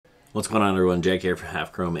What's going on, everyone? Jack here for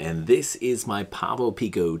Half Chrome, and this is my Pavo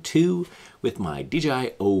Pico 2 with my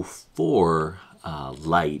DJI O4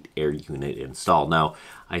 Lite Air Unit installed. Now,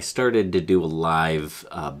 I started to do a live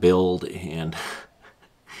build, and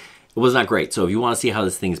it was not great. So if you want to see how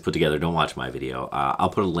this thing is put together, don't watch my video. I'll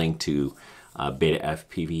put a link to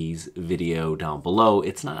BetaFPV's video down below.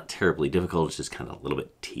 It's not terribly difficult, it's just kind of a little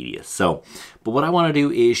bit tedious. So, but what I want to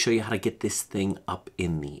do is show you how to get this thing up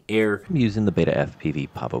in the air. I'm using the BetaFPV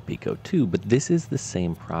Pavo Pico 2, but this is the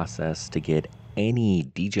same process to get any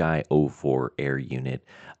DJI O4 Air Unit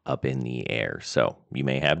up in the air. So you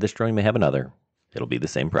may have this drone, you may have another. It'll be the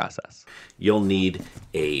same process. You'll need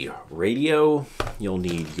a radio, you'll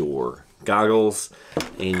need your goggles,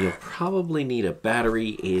 and you'll probably need a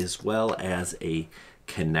battery as well as a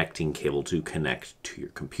connecting cable to connect to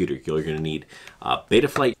your computer. You're going to need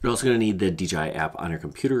BetaFlight. You're also going to need the DJI app on your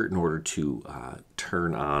computer in order to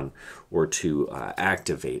turn on or to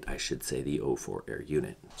activate, I should say, the O4 Air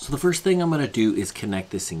Unit. So the first thing I'm going to do is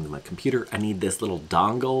connect this thing to my computer. I need this little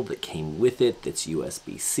dongle that came with it that's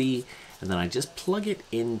USB-C, and then I just plug it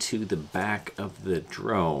into the back of the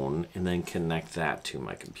drone and then connect that to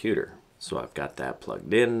my computer. So I've got that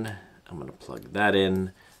plugged in. I'm going to plug that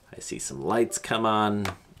in. I see some lights come on,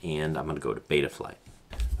 and I'm going to go to BetaFlight.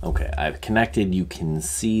 Okay, I've connected. You can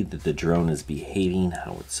see that the drone is behaving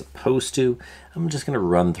how it's supposed to. I'm just going to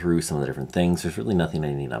run through some of the different things. There's really nothing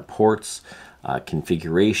I need on ports.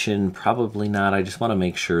 Configuration, probably not. I just want to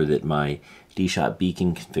make sure that my D-Shot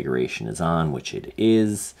beacon configuration is on, which it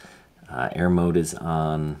is. Air mode is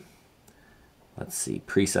on. Let's see,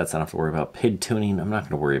 presets I don't have to worry about. PID tuning, I'm not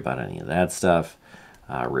going to worry about any of that stuff.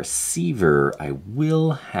 Receiver, I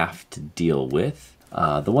will have to deal with.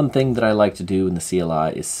 The one thing that I like to do in the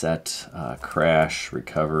CLI is set crash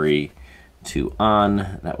recovery to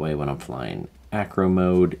on. That way when I'm flying acro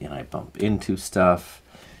mode and I bump into stuff,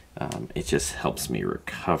 it just helps me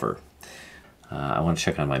recover. I want to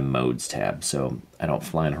check on my modes tab. So I don't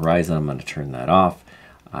fly in horizon, I'm going to turn that off.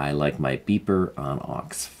 I like my beeper on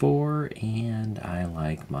aux4, and I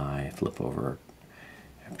like my flip over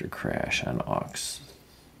after crash on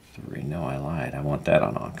aux3. No, I lied. I want that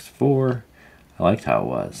on aux4. I liked how it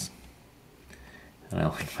was. And I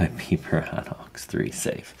like my beeper on aux3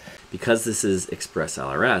 safe. Because this is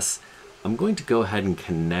ExpressLRS, I'm going to go ahead and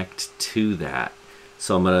connect to that.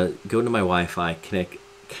 So I'm going to go into my Wi-Fi, click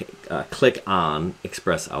on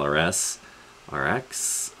ExpressLRS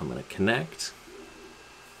RX. I'm going to connect.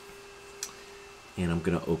 And I'm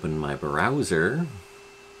going to open my browser,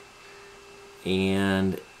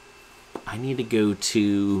 and I need to go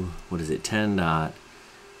to, what is it,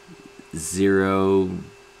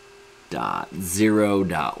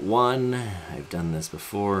 10.0.0.1. I've done this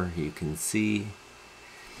before, you can see.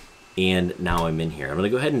 And now I'm in here. I'm going to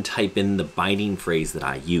go ahead and type in the binding phrase that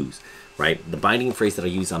I use, right? The binding phrase that I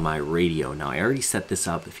use on my radio. Now, I already set this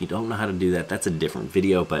up. If you don't know how to do that, that's a different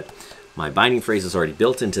video, but my binding phrase is already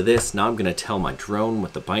built into this. Now I'm going to tell my drone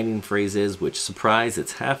what the binding phrase is, which, surprise,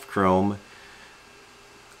 it's half chrome.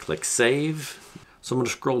 Click save. So I'm going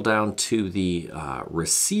to scroll down to the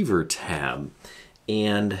receiver tab,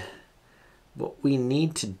 and what we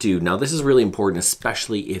need to do, now this is really important,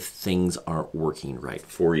 especially if things aren't working right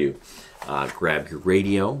for you. Grab your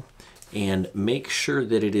radio and make sure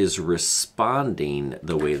that it is responding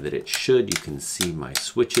the way that it should. You can see my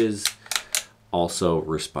switches also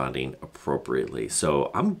responding appropriately. So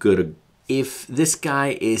I'm good. If this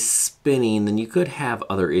guy is spinning, then you could have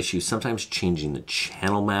other issues. Sometimes changing the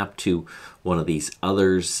channel map to one of these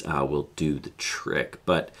others will do the trick,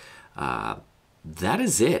 but that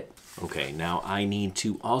is it. Okay, now I need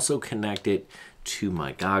to also connect it to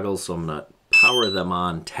my goggles. So I'm gonna power them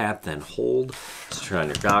on, tap, then hold to turn on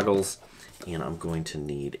your goggles. And I'm going to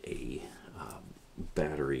need a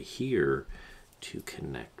battery here to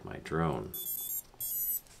connect my drone.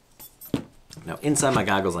 Now inside my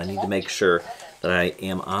goggles, I need to make sure that I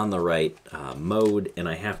am on the right mode, and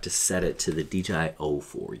I have to set it to the DJI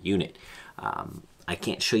O4 unit. I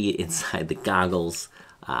can't show you inside the goggles,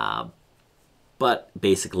 but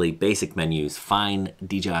basically basic menus, find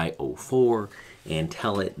DJI O4 and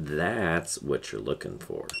tell it that's what you're looking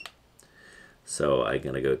for. So I'm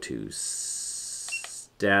gonna go to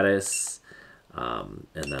status, and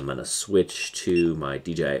then I'm gonna switch to my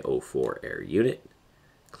DJI O4 Air Unit.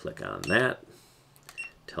 Click on that,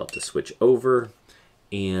 tell it to switch over,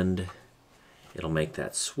 and it'll make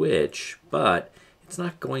that switch, but it's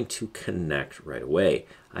not going to connect right away.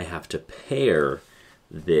 I have to pair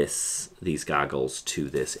these goggles to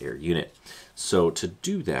this Air Unit. So to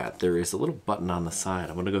do that, there is a little button on the side.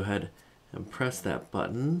 I'm going to go ahead and press that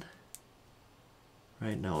button.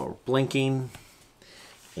 Right now we're blinking,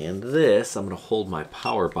 And this, I'm going to hold my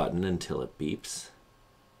power button until it beeps.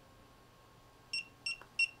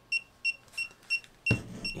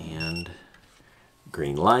 And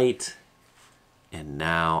green light. And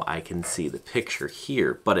now I can see the picture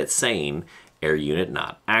here, but it's saying Air Unit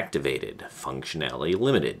not activated, functionality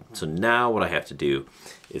limited. So now what I have to do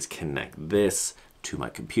is connect this to my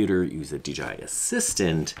computer, use the DJI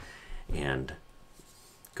Assistant, and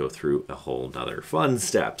go through a whole nother fun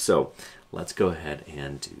step. So let's go ahead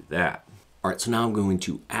and do that. All right, so now I'm going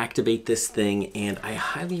to activate this thing, and I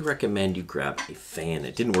highly recommend you grab a fan.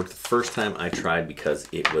 It didn't work the first time I tried because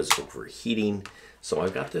it was overheating. So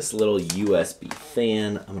I've got this little USB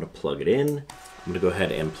fan. I'm gonna plug it in. I'm gonna go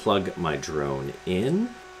ahead and plug my drone in.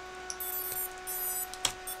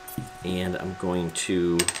 And I'm going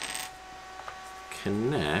to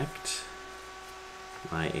connect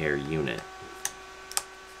my Air Unit.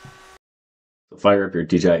 So fire up your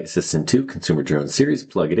DJI Assistant 2 Consumer Drone Series,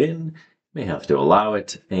 plug it in. You may have to allow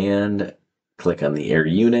it, and click on the Air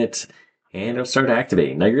Unit, and it'll start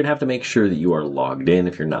activating. Now you're gonna have to make sure that you are logged in.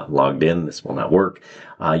 If you're not logged in, this will not work.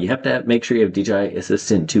 You have to make sure you have DJI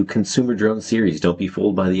Assistant 2 Consumer Drone Series. Don't be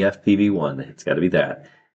fooled by the FPV one. It's gotta be that.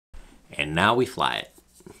 And now we fly it.